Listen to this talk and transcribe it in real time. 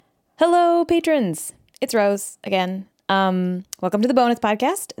Hello, patrons. It's Rose again. Welcome to the bonus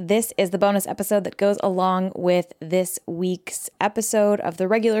podcast. This is the bonus episode that goes along with this week's episode of the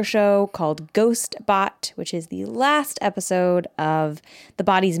regular show called Ghostbot, which is the last episode of the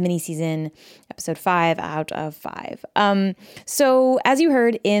Bodies mini-season, episode 5 out of 5. So as you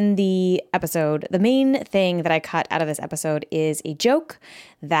heard in the episode, the main thing that I cut out of this episode is a joke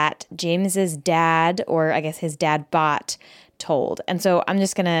that James's dad, or I guess his dad bot, told. And so I'm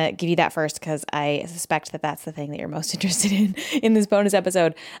just going to give you that first because I suspect that that's the thing that you're most interested in this bonus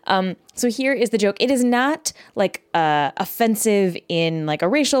episode. So here is the joke. It is not like offensive in like a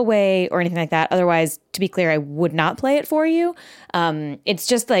racial way or anything like that. Otherwise, to be clear, I would not play it for you. It's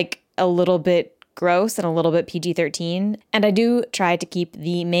just like a little bit gross and a little bit PG-13. And I do try to keep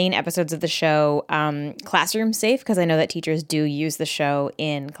the main episodes of the show classroom safe because I know that teachers do use the show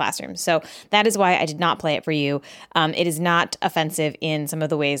in classrooms. So that is why I did not play it for you. It is not offensive in some of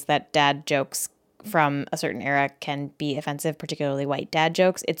the ways that dad jokes from a certain era can be offensive, particularly white dad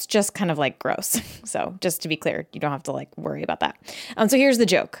jokes. It's just kind of like gross. So just to be clear, you don't have to like worry about that. So here's the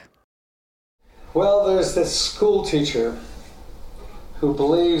joke. Well, there's this school teacher who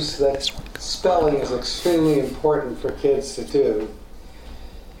believes that spelling is extremely important for kids to do.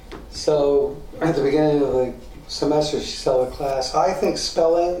 So at the beginning of the semester, she told the class, I think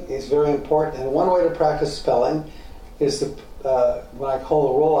spelling is very important, and one way to practice spelling is to, when I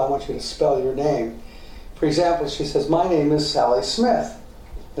call a roll, I want you to spell your name. For example, she says, my name is Sally Smith.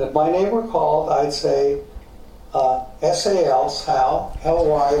 And if my name were called, I'd say, S-A-L, Sal,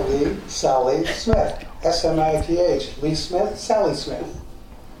 L-Y, Lee, Sally Smith. S-M-I-T-H, Lee Smith, Sally Smith.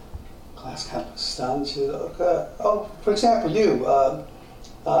 Class kind of stunned. She said, oh, for example, you,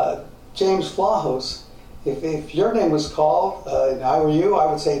 James Flahos. If your name was called, and I were you,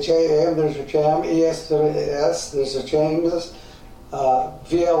 I would say J-A-M, there's your Jam, E-S, there's your James,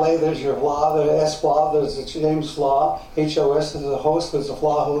 V-L-A, there's your Vla, there's S-Vla, there's a James Vla, H-O-S, there's a host, there's a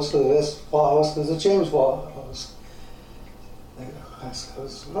Vla host, there's a Vla host, there's a James Vla host.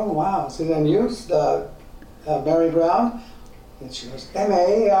 Goes, oh wow, so then you, Mary Brown, and she goes,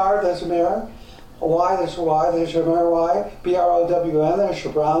 M-A-R, there's your Mary, Y, there's your Y, there's your Mary Y, B-R-O-W-N, there's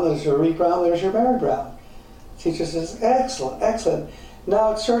your Brown, there's your Reed Brown, there's your Mary Brown. Teacher says, excellent, excellent.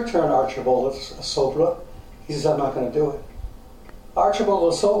 Now it's your turn, Archibald Sobra. He says, I'm not going to do it.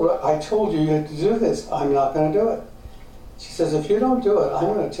 Archibald Sobra, I told you to do this, I'm not going to do it. She says, if you don't do it,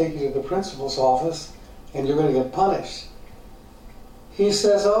 I'm going to take you to the principal's office and you're going to get punished. He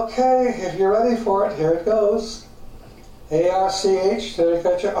says, okay, if you're ready for it, here it goes. A-R-C-H, there you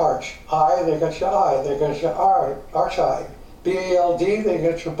got your arch. I, there you got your eye, there you got your arch-eye. B-A-L-D, there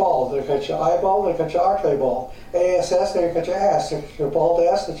you got your ball, there you got your eyeball, there you got your arch-eyeball. A-S-S, there you got your ass, there you got your bald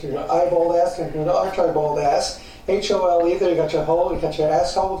ass, there you got your eyeballed ass, there you got your arch-eyeballed ass. H-O-L-E, there you got your hole, you got your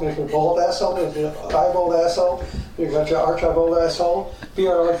asshole, there's your bald asshole, there's your eyeballed asshole, you got your arch-eyeballed asshole.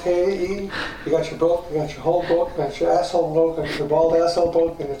 B-R-O-K-E, you got your broke, you got your whole broke, you got your asshole broke, you got your bald asshole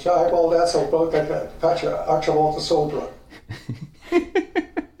broke, you got your eyeballed asshole broke, you got your Archibald the soul broke.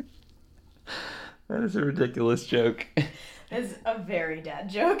 That is a ridiculous joke. It's a very dad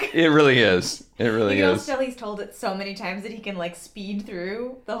joke. It really is. It really is. Still, he's told it so many times that he can like speed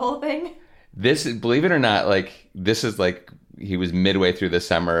through the whole thing. This, believe it or not, like this is like he was midway through the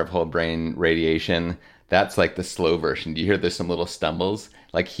summer of whole brain radiation. That's like the slow version. Do you hear there's some little stumbles?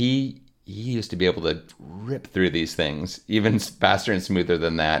 Like he used to be able to rip through these things even faster and smoother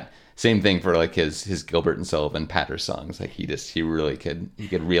than that. Same thing for like his Gilbert and Sullivan patter songs. Like he really could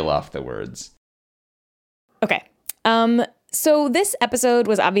reel off the words. Okay. So this episode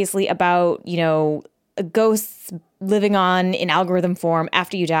was obviously about, ghosts living on in algorithm form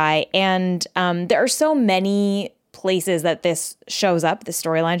after you die. And there are so many places that this shows up, this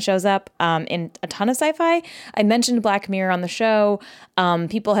storyline shows up in a ton of sci-fi. I mentioned Black Mirror on the show.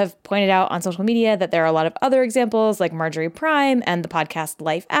 People have pointed out on social media that there are a lot of other examples like Marjorie Prime and the podcast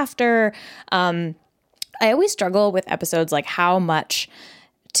Life After. I always struggle with episodes like how much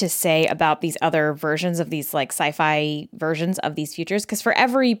to say about these other versions of these like sci-fi versions of these futures, because for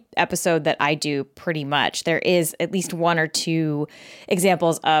every episode that I do, pretty much there is at least one or two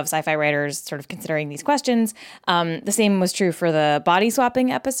examples of sci-fi writers sort of considering these questions. The same was true for the body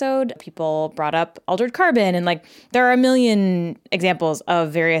swapping episode. People brought up altered carbon, and like there are a million examples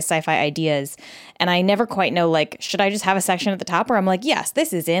of various sci-fi ideas, and I never quite know, like, should I just have a section at the top where I'm like, yes,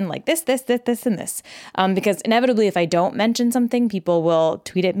 this is in like this, and this, because inevitably if I don't mention something, people will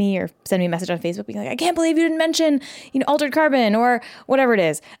tweet at me or send me a message on Facebook being like, I can't believe you didn't mention, altered carbon or whatever it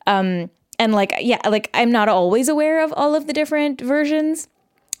is. And like, yeah, like I'm not always aware of all of the different versions.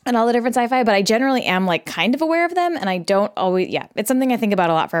 and all the different sci-fi, but I generally am like kind of aware of them, and I don't always, it's something I think about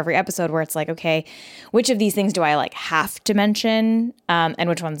a lot for every episode, where it's like, okay, which of these things do I like have to mention, and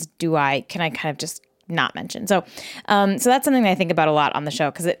which ones can I kind of just not mention? So that's something that I think about a lot on the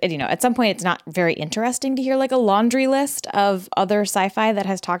show, because at some point it's not very interesting to hear like a laundry list of other sci-fi that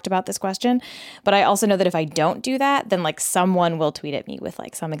has talked about this question, but I also know that if I don't do that, then like someone will tweet at me with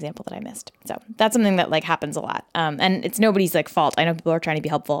like some example that I missed. So that's something that like happens a lot, and it's nobody's like fault. I know people are trying to be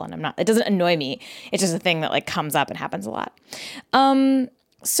helpful, and I'm not. It doesn't annoy me. It's just a thing that like comes up and happens a lot.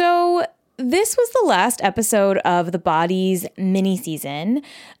 So this was the last episode of the Bodies mini season.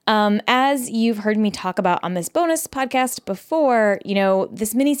 As you've heard me talk about on this bonus podcast before,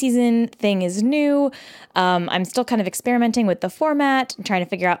 this mini season thing is new. I'm still kind of experimenting with the format and trying to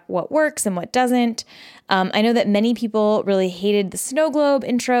figure out what works and what doesn't. I know that many people really hated the snow globe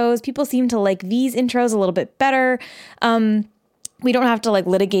intros. People seem to like these intros a little bit better. We don't have to like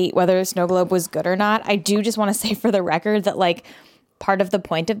litigate whether snow globe was good or not. I do just want to say for the record that like part of the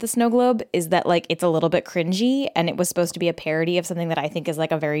point of the snow globe is that like it's a little bit cringy, and it was supposed to be a parody of something that I think is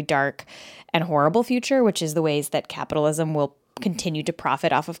like a very dark and horrible future, which is the ways that capitalism will continue to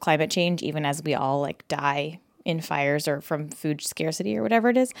profit off of climate change, even as we all like die in fires or from food scarcity or whatever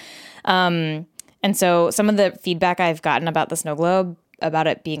it is. And so some of the feedback I've gotten about the snow globe, about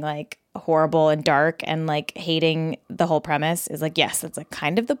it being like horrible and dark and like hating the whole premise, is like, yes, that's like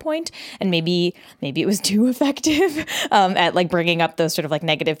kind of the point, and maybe it was too effective at like bringing up those sort of like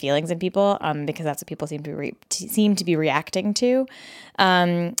negative feelings in people, because that's what people seem to be reacting to.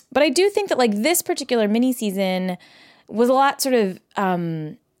 But I do think that like this particular mini season was a lot sort of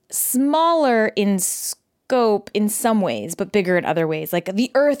smaller in scope in some ways, but bigger in other ways. Like the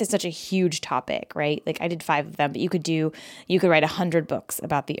Earth is such a huge topic, right? Like I did 5 of them, but you could write 100 books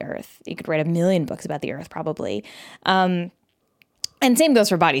about the Earth. You could write 1,000,000 books about the Earth, probably. And same goes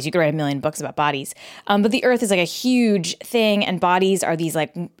for bodies. You could write 1,000,000 books about bodies. But the Earth is like a huge thing, and bodies are these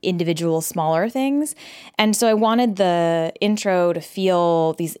like individual smaller things. And so I wanted the intro to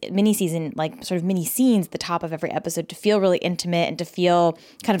feel, these mini season, like sort of mini scenes at the top of every episode, to feel really intimate and to feel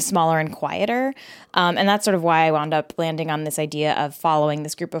kind of smaller and quieter. And that's sort of why I wound up landing on this idea of following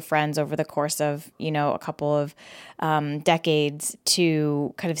this group of friends over the course of, a couple of decades,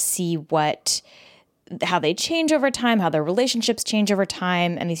 to kind of see how they change over time, how their relationships change over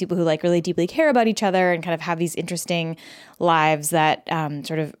time, and these people who like really deeply care about each other and kind of have these interesting lives that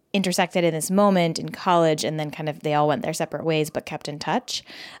sort of intersected in this moment in college, and then kind of they all went their separate ways but kept in touch.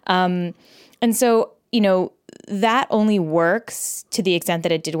 And so, that only works to the extent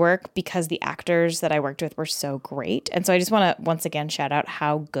that it did work because the actors that I worked with were so great. And so I just want to once again shout out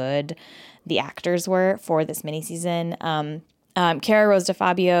how good the actors were for this mini season. Cara Rose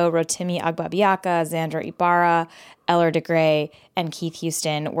DeFabio, Rotimi Agbabiaka, Xandra Ibarra, Eller DeGray, and Keith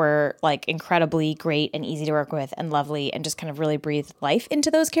Houston were like incredibly great and easy to work with and lovely, and just kind of really breathed life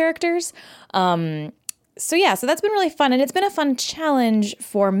into those characters. So that's been really fun, and it's been a fun challenge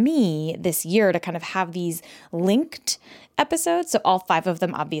for me this year to kind of have these linked episodes. So all 5 of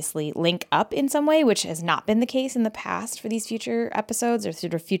them obviously link up in some way, which has not been the case in the past for these future episodes or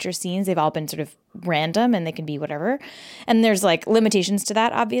sort of future scenes. They've all been sort of random, and they can be whatever. And there's like limitations to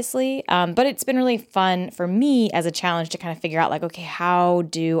that, obviously. But it's been really fun for me as a challenge to kind of figure out like, okay, how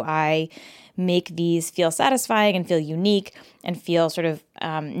do I make these feel satisfying and feel unique and feel sort of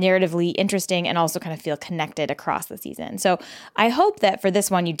narratively interesting, and also kind of feel connected across the season. So I hope that for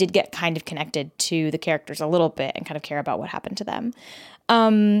this one, you did get kind of connected to the characters a little bit and kind of care about what happened to them.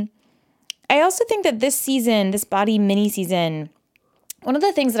 I also think that this season, this body mini season, one of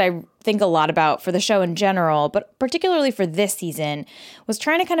the things that I think a lot about for the show in general, but particularly for this season, was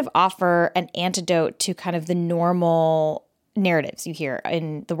trying to kind of offer an antidote to kind of the normal narratives you hear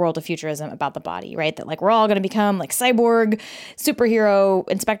in the world of futurism about the body, right? That like we're all going to become like cyborg, superhero,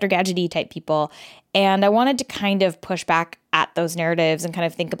 Inspector Gadgety type people. And I wanted to kind of push back at those narratives and kind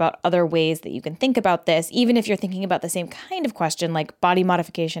of think about other ways that you can think about this, even if you're thinking about the same kind of question like body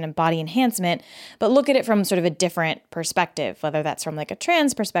modification and body enhancement, but look at it from sort of a different perspective, whether that's from like a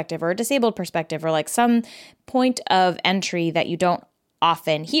trans perspective or a disabled perspective, or like some point of entry that you don't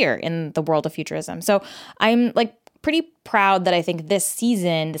often hear in the world of futurism. So I'm like pretty proud that I think this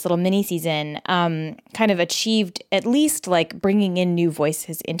season, this little mini season, kind of achieved at least like bringing in new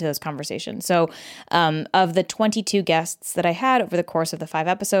voices into those conversations. So of the 22 guests that I had over the course of the 5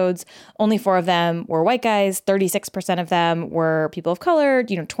 episodes, only 4 of them were white guys, 36% of them were people of color,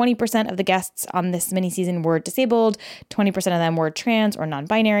 20% of the guests on this mini season were disabled, 20% of them were trans or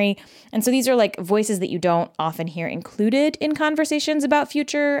non-binary. And so these are like voices that you don't often hear included in conversations about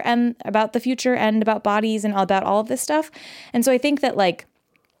future and about the future and about bodies and about all of this stuff. And so I think that like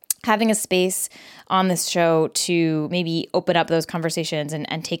having a space on this show to maybe open up those conversations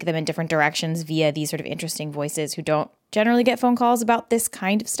and take them in different directions via these sort of interesting voices who don't generally get phone calls about this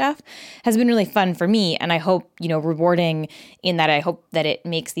kind of stuff has been really fun for me. And I hope, rewarding in that I hope that it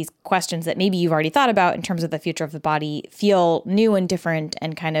makes these questions that maybe you've already thought about in terms of the future of the body feel new and different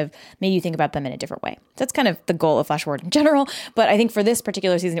and kind of maybe you think about them in a different way. That's kind of the goal of Flash Forward in general. But I think for this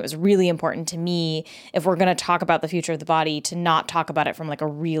particular season, it was really important to me, if we're going to talk about the future of the body, to not talk about it from like a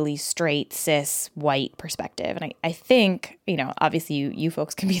really straight, cis, white perspective. And I think, obviously you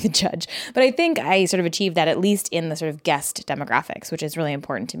folks can be the judge, but I think I sort of achieved that at least in the sort of guest demographics, which is really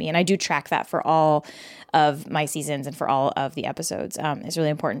important to me. And I do track that for all of my seasons and for all of the episodes. It's really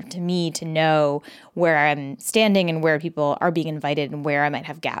important to me to know where I'm standing and where people are being invited and where I might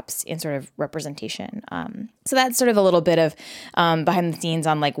have gaps in sort of representation. So that's sort of a little bit of behind the scenes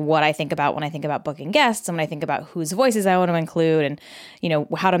on like what I think about when I think about booking guests and when I think about whose voices I want to include and,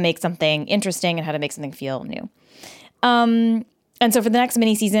 how to make something interesting and how to make something feel new. And so for the next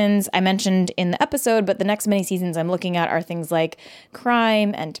mini seasons, I mentioned in the episode, but the next mini seasons I'm looking at are things like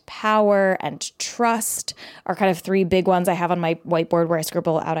crime and power and trust are kind of three big ones I have on my whiteboard where I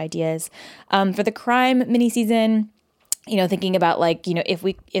scribble out ideas. For the crime mini season, thinking about like,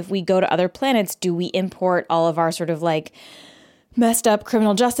 if we go to other planets, do we import all of our sort of like messed up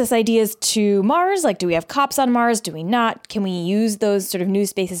criminal justice ideas to Mars? Like, do we have cops on Mars? Do we not? Can we use those sort of new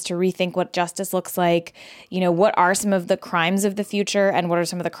spaces to rethink what justice looks like? What are some of the crimes of the future and what are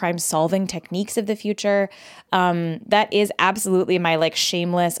some of the crime solving techniques of the future? That is absolutely my like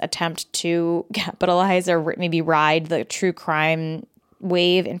shameless attempt to capitalize or maybe ride the true crime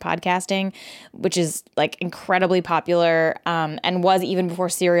wave in podcasting, which is like incredibly popular and was even before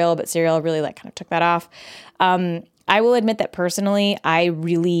Serial, but Serial really like kind of took that off. I will admit that personally, I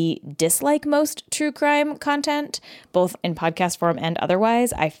really dislike most true crime content, both in podcast form and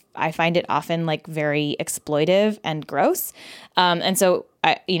otherwise. I find it often like very exploitive and gross. And so,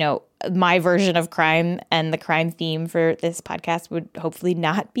 my version of crime and the crime theme for this podcast would hopefully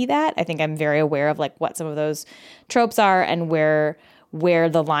not be that. I think I'm very aware of like what some of those tropes are and where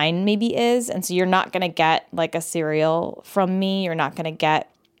the line maybe is. And so you're not going to get like a Serial from me. You're not going to get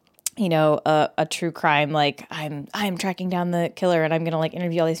a true crime, like I'm tracking down the killer and I'm going to like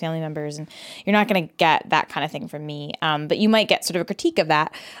interview all these family members, and you're not going to get that kind of thing from me. But you might get sort of a critique of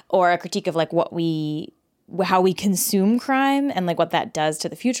that or a critique of like how we consume crime and like what that does to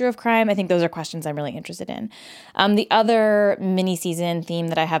the future of crime. I think those are questions I'm really interested in. The other mini season theme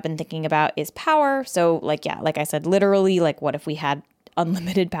that I have been thinking about is power. So like I said, literally like what if we had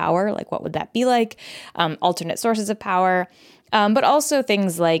unlimited power? Like what would that be like? Alternate sources of power. But also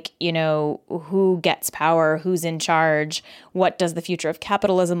things like, who gets power, who's in charge, what does the future of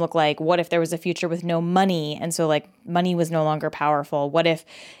capitalism look like? What if there was a future with no money? And so like money was no longer powerful. What if,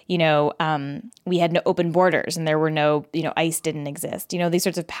 we had no open borders and there were no, ICE didn't exist? These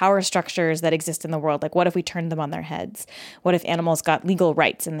sorts of power structures that exist in the world. Like what if we turned them on their heads? What if animals got legal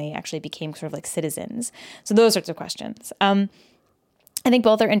rights and they actually became sort of like citizens? So those sorts of questions. I think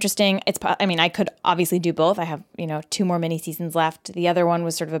both are interesting. I could obviously do both. I have, 2 more mini seasons left. The other one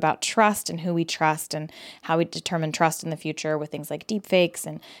was sort of about trust and who we trust and how we determine trust in the future with things like deepfakes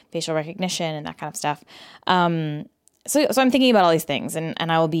and facial recognition and that kind of stuff. So I'm thinking about all these things and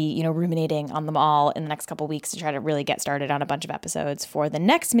I will be, ruminating on them all in the next couple of weeks to try to really get started on a bunch of episodes for the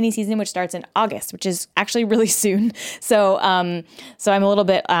next mini season, which starts in August, which is actually really soon. So I'm a little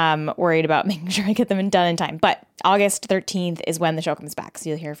bit worried about making sure I get them done in time. But August 13th is when the show comes back. So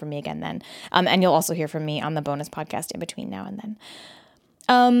you'll hear from me again then. And you'll also hear from me on the bonus podcast in between now and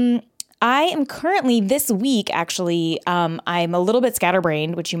then. I am currently this week, actually, I'm a little bit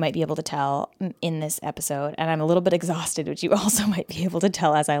scatterbrained, which you might be able to tell in this episode. And I'm a little bit exhausted, which you also might be able to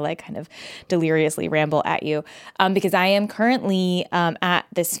tell as I like kind of deliriously ramble at you. Because I am currently at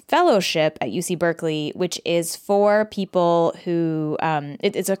this fellowship at UC Berkeley, which is for people who,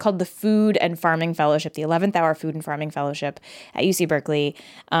 it's called the Food and Farming Fellowship, the 11th Hour Food and Farming Fellowship at UC Berkeley.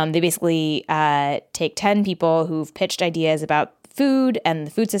 They basically take 10 people who've pitched ideas about food and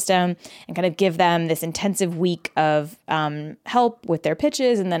the food system and kind of give them this intensive week of help with their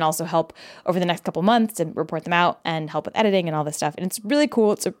pitches and then also help over the next couple months to report them out and help with editing and all this stuff. And it's really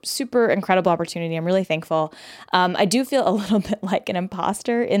cool. It's a super incredible opportunity. I'm really thankful. I do feel a little bit like an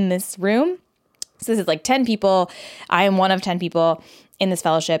imposter in this room. So this is like 10 people. I am one of 10 people in this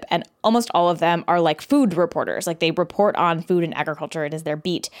fellowship, and almost all of them are like food reporters. Like they report on food and agriculture. It is their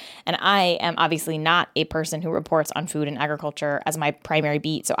beat. And I am obviously not a person who reports on food and agriculture as my primary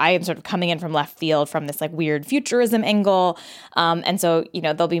beat. So I am sort of coming in from left field from this like weird futurism angle. And so,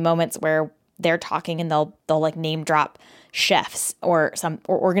 there'll be moments where they're talking and they'll like name drop chefs or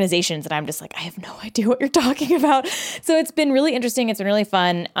organizations that I'm just like, I have no idea what you're talking about. So it's been really interesting. It's been really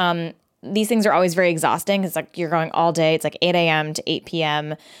fun. These things are always very exhausting. It's like you're going all day. It's like 8 a.m. to 8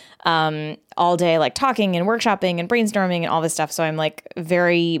 p.m. All day, like talking and workshopping and brainstorming and all this stuff. So I'm like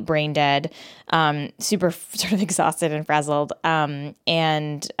very brain dead, super sort of exhausted and frazzled.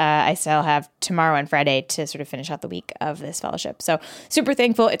 And I still have tomorrow and Friday to sort of finish out the week of this fellowship. So super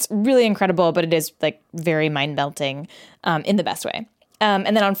thankful. It's really incredible, but it is like very mind melting in the best way.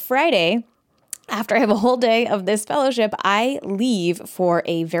 And then on Friday, after I have a whole day of this fellowship, I leave for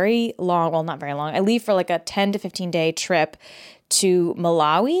a very long, well, not very long. I leave for like a 10 to 15 day trip to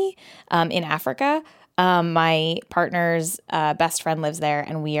Malawi in Africa. My partner's best friend lives there,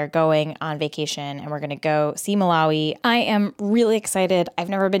 and we are going on vacation, and we're going to go see Malawi. I am really excited. I've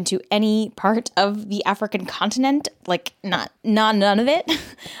never been to any part of the African continent, like none of it.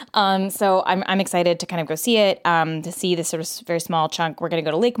 So I'm excited to kind of go see it, to see this sort of very small chunk. We're going to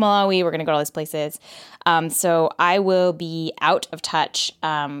go to Lake Malawi. We're going to go to all these places. So I will be out of touch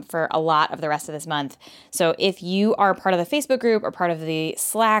for a lot of the rest of this month. So if you are part of the Facebook group or part of the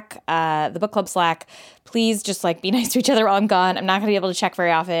Slack, the book club Slack, please just like be nice to each other while I'm gone. I'm not going to be able to check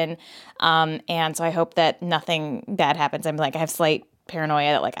very often. And so I hope that nothing bad happens. I'm like, I have slight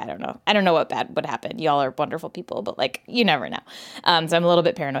paranoia that like, I don't know what bad would happen. Y'all are wonderful people, but like, you never know. So I'm a little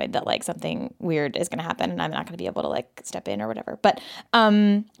bit paranoid that like something weird is going to happen and I'm not going to be able to like step in or whatever. But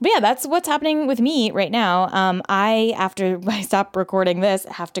yeah, that's what's happening with me right now. After I stop recording this,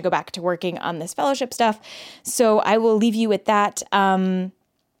 have to go back to working on this fellowship stuff. So I will leave you with that.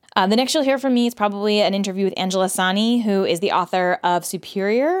 The next you'll hear from me is probably an interview with Angela Sani, who is the author of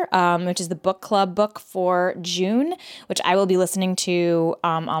Superior, which is the book club book for June, which I will be listening to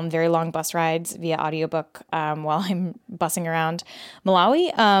on very long bus rides via audiobook while I'm bussing around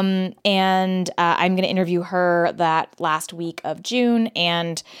Malawi. And I'm going to interview her that last week of June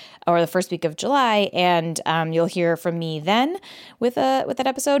or the first week of July, and you'll hear from me then with that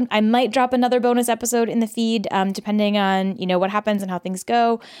episode. I might drop another bonus episode in the feed, depending on what happens and how things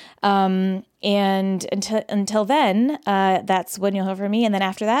go. And until then, that's when you'll hear from me. And then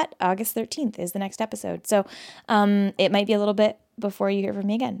after that, August 13th is the next episode. So it might be a little bit before you hear from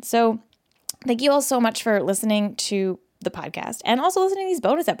me again. So thank you all so much for listening to the podcast and also listening to these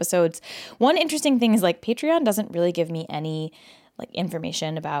bonus episodes. One interesting thing is like Patreon doesn't really give me any like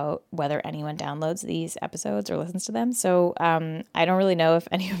information about whether anyone downloads these episodes or listens to them. So I don't really know if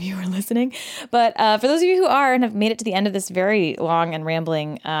any of you are listening, but for those of you who are and have made it to the end of this very long and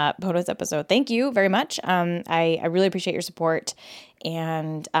rambling bonus episode, thank you very much. I really appreciate your support.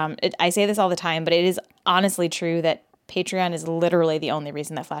 And I say this all the time, but it is honestly true that Patreon is literally the only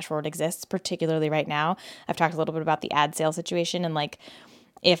reason that Flash Forward exists, particularly right now. I've talked a little bit about the ad sale situation, and like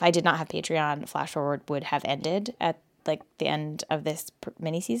if I did not have Patreon, Flash Forward would have ended at like the end of this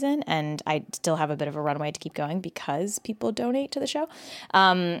mini season, and I still have a bit of a runway to keep going because people donate to the show.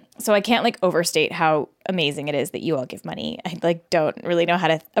 So I can't like overstate how amazing it is that you all give money. I like don't really know how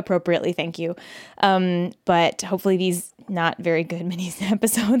to appropriately thank you. But hopefully these not very good mini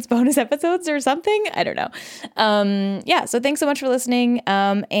episodes, bonus episodes or something, I don't know. Yeah. So thanks so much for listening.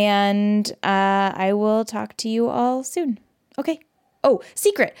 And I will talk to you all soon. Okay. Oh,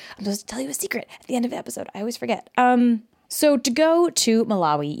 secret. I'm supposed to tell you a secret at the end of the episode. I always forget. So to go to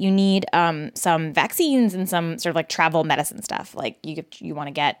Malawi, you need some vaccines and some sort of like travel medicine stuff. Like you want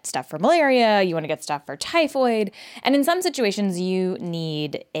to get stuff for malaria, you want to get stuff for typhoid, and in some situations you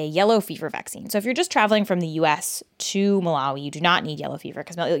need a yellow fever vaccine. So if you're just traveling from the U.S. to Malawi, you do not need yellow fever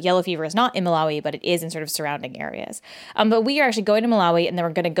because yellow fever is not in Malawi, but it is in sort of surrounding areas. But we are actually going to Malawi, and then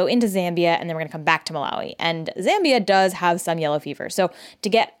we're going to go into Zambia, and then we're going to come back to Malawi. And Zambia does have some yellow fever. So to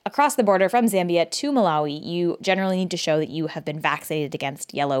get across the border from Zambia to Malawi, you generally need to show that you have been vaccinated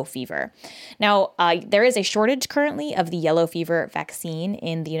against yellow fever. Now, there is a shortage currently of the yellow fever vaccine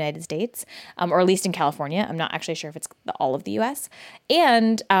in the United States, or at least in California. I'm not actually sure if it's all of the U.S.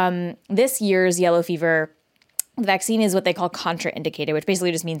 And this year's yellow fever vaccine is what they call contraindicated, which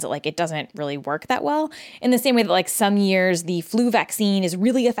basically just means that like it doesn't really work that well. In the same way that like some years the flu vaccine is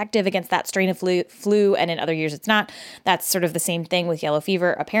really effective against that strain of flu, and in other years it's not. That's sort of the same thing with yellow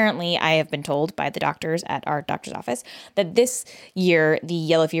fever. Apparently, I have been told by the doctors at our doctor's office that this year the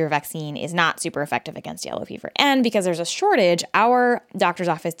yellow fever vaccine is not super effective against yellow fever. And because there's a shortage, our doctor's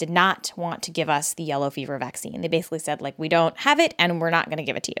office did not want to give us the yellow fever vaccine. They basically said like, we don't have it and we're not going to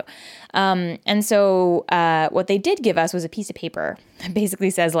give it to you. And so what they did give us was a piece of paper that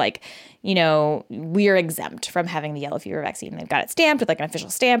basically says like, we're exempt from having the yellow fever vaccine. They've got it stamped with like an official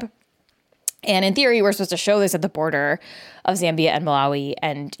stamp. And in theory, we're supposed to show this at the border of Zambia and Malawi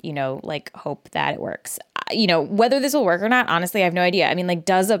and, like hope that it works. Whether this will work or not, honestly, I have no idea. I mean, like,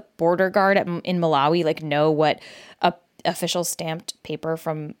 does a border guard in Malawi, like, know what a official stamped paper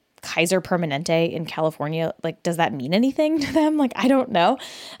from Kaiser Permanente in California, like, does that mean anything to them? Like, I don't know.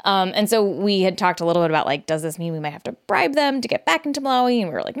 And so we had talked a little bit about, like, does this mean we might have to bribe them to get back into Malawi? And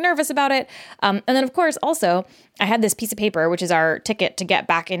we were, like, nervous about it. And then, of course, also, I had this piece of paper, which is our ticket to get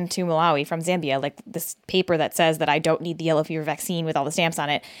back into Malawi from Zambia, like this paper that says that I don't need the yellow fever vaccine with all the stamps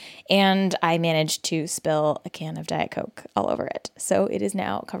on it. And I managed to spill a can of Diet Coke all over it. So it is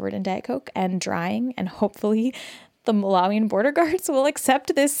now covered in Diet Coke and drying, and hopefully the Malawian border guards will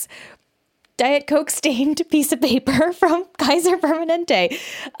accept this Diet Coke stained piece of paper from Kaiser Permanente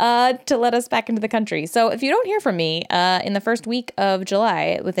to let us back into the country. So if you don't hear from me in the first week of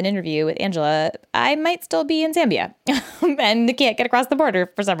July with an interview with Angela, I might still be in Zambia and can't get across the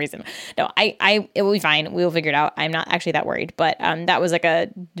border for some reason. No, it will be fine. We'll figure it out. I'm not actually that worried, but that was like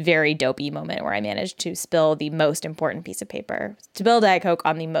a very dopey moment where I managed to spill the most important piece of paper, to spill Diet Coke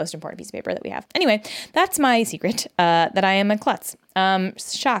on the most important piece of paper that we have. Anyway, that's my secret, that I am a klutz.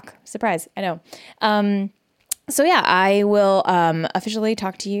 Shock, surprise, I know. So yeah, I will officially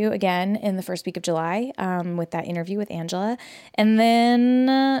talk to you again in the first week of July with that interview with Angela. And then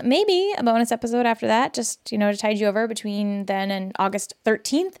maybe a bonus episode after that, just, to tide you over between then and August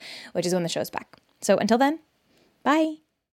 13th, which is when the show's back. So until then, bye.